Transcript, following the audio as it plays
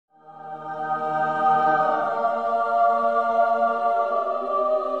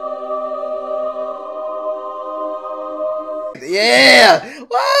Yeah!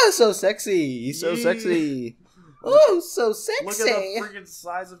 Wow, so sexy. He's so sexy. Oh, so sexy. Look at the freaking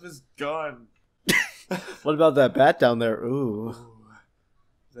size of his gun. What about that bat down there? Ooh.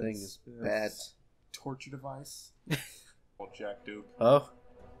 That Thing is bad. Torture device. Oh, Jack Duke. Oh.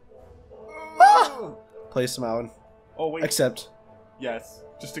 Ah! Play Simau. Oh, wait. Accept. Yes.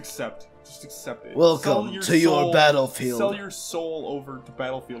 Just accept. Just accept it. Welcome to your battlefield. Sell your soul over to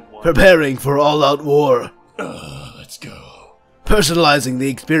Battlefield 1. Preparing for all-out war. Let's go. Personalizing the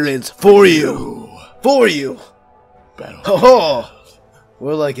experience for you. For you. Battlefield. Oh,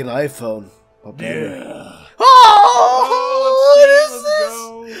 we're like an iPhone. Yeah. Oh, what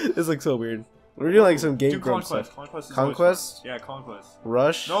is this? This looks so weird. We're doing like some game grump stuff. Conquest? Yeah, Conquest.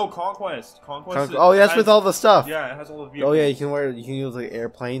 Rush? No, Conquest. Oh, yeah, that's with all the stuff. Yeah, it has all the vehicles. Oh, yeah, you can use like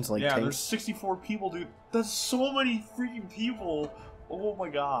airplanes, like tanks. There's 64 people, dude. That's so many freaking people. Oh my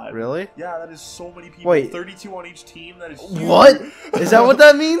god. Really? Yeah, that is so many people. Wait. 32 on each team. That is huge. What? Is that what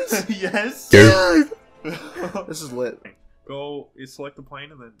that means? Yes. Dude. This is lit. Go, you select the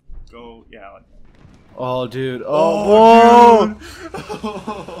plane and then go, yeah. Like, oh, dude. Oh, whoa.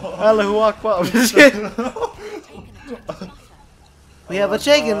 Hello, walk by. We have a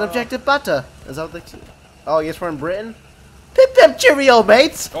chicken, objective butter. Is that what they... Oh, yes, we're in Britain? Pip pip cheerio,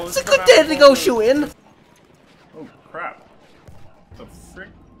 mates. Oh, it's a good day to go shooting. oh, crap. The frick?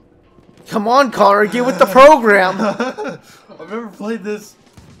 Come on, Connor, get with the program. I've never played this.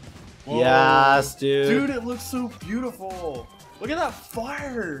 Whoa. Yes, dude. Dude, it looks so beautiful. Look at that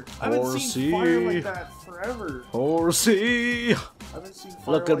fire. I haven't seen fire like that forever. Horsey. I haven't seen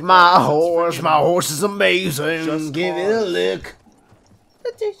fire Look like at my that. horse. My horse is amazing. Just Give it a cause. lick.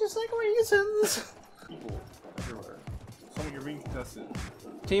 It tastes just like raisins. People everywhere. Someone you're being contested.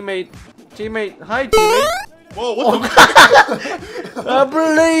 Teammate. Hi, teammate. Whoa, what the fuck? I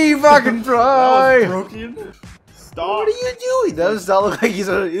believe I can fly. That was broken. Stop. What are you doing? That does not look like he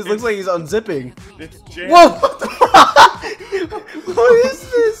looks like he's unzipping. It's jammed. Whoa! What the fuck? What is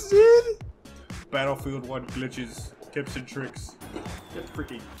this, dude? Battlefield 1 glitches, tips and tricks. Get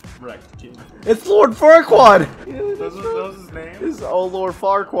freaking wrecked, kid. It's Lord Farquaad. That was his name? This is Lord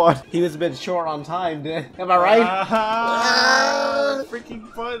Farquaad. He was a bit short on time, dude. Am I right?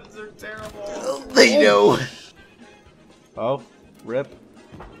 Freaking puns are terrible. They know. Oh, rip.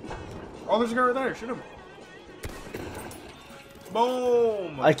 Oh, there's a guy right there. Shoot him.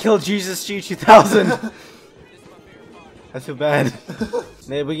 Boom! I killed Jesus G2000. I feel bad.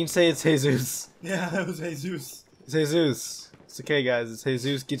 Maybe we can say it's Jesus. Yeah, that was Jesus. It's Jesus. It's okay, guys. It's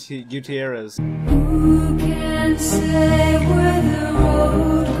Jesus Gutierrez. Who can say where the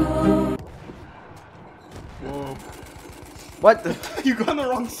road goes? Whoa. What the? You got on the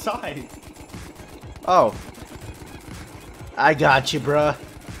wrong side. Oh. I got you, bruh.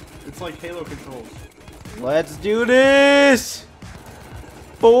 It's like Halo controls. Let's do this!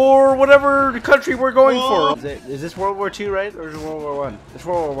 For whatever country we're going Whoa. for. Is this World War II, right? Or is it World War I? It's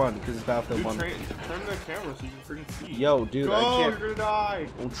World War I, because it's Battlefield Dude, 1. turn the camera so you can freaking see. Yo, dude, Go, I can't. you're gonna die.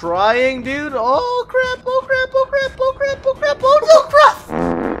 I'm trying, dude. Oh crap, oh crap, oh crap, oh crap, oh crap, oh no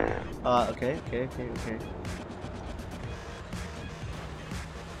crap! Okay.